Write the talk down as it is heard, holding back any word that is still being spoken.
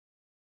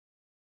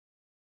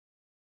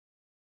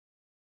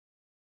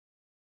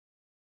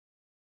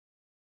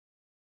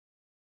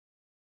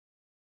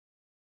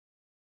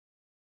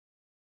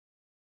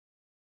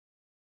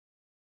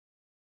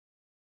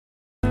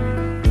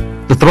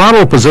The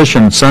throttle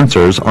position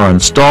sensors are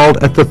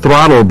installed at the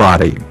throttle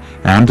body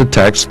and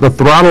detects the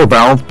throttle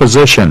valve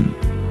position.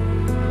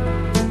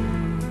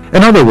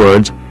 In other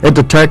words, it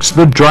detects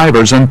the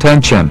driver's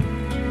intention.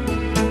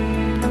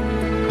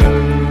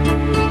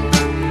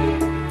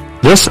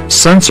 This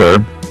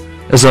sensor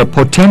is a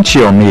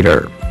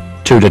potentiometer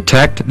to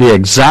detect the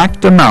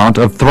exact amount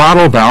of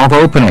throttle valve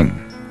opening.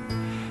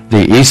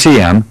 The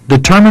ECM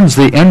determines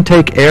the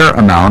intake air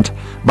amount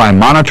by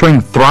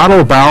monitoring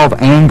throttle valve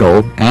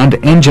angle and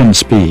engine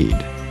speed.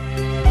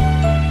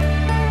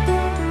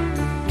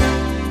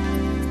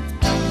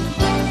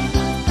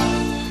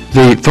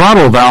 The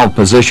throttle valve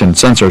position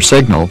sensor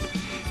signal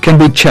can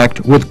be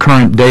checked with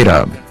current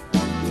data.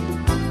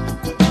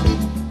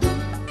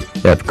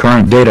 If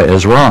current data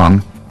is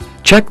wrong,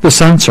 check the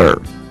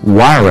sensor,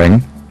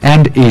 wiring,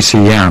 and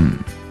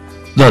ECM.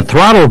 The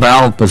throttle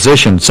valve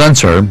position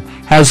sensor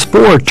has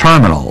 4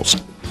 terminals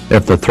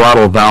if the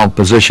throttle valve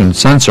position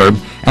sensor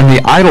and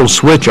the idle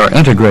switch are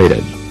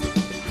integrated.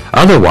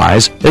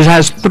 Otherwise, it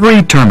has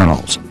 3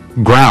 terminals: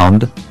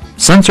 ground,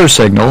 sensor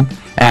signal,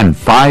 and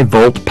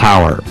 5-volt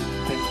power.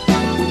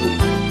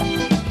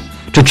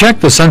 To check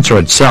the sensor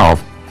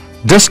itself,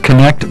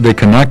 disconnect the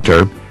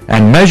connector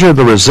and measure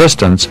the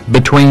resistance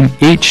between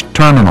each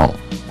terminal.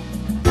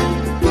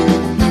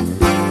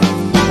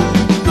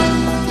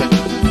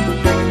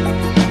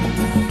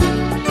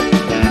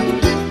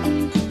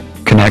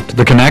 Connect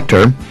the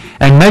connector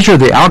and measure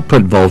the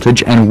output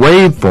voltage and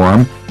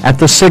waveform at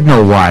the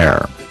signal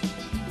wire.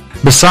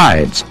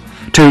 Besides,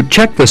 to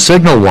check the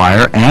signal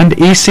wire and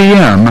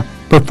ECM,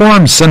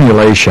 perform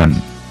simulation.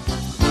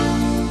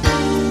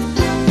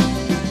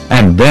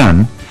 And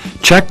then,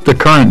 check the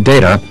current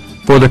data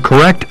for the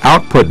correct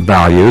output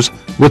values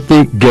with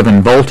the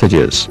given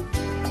voltages.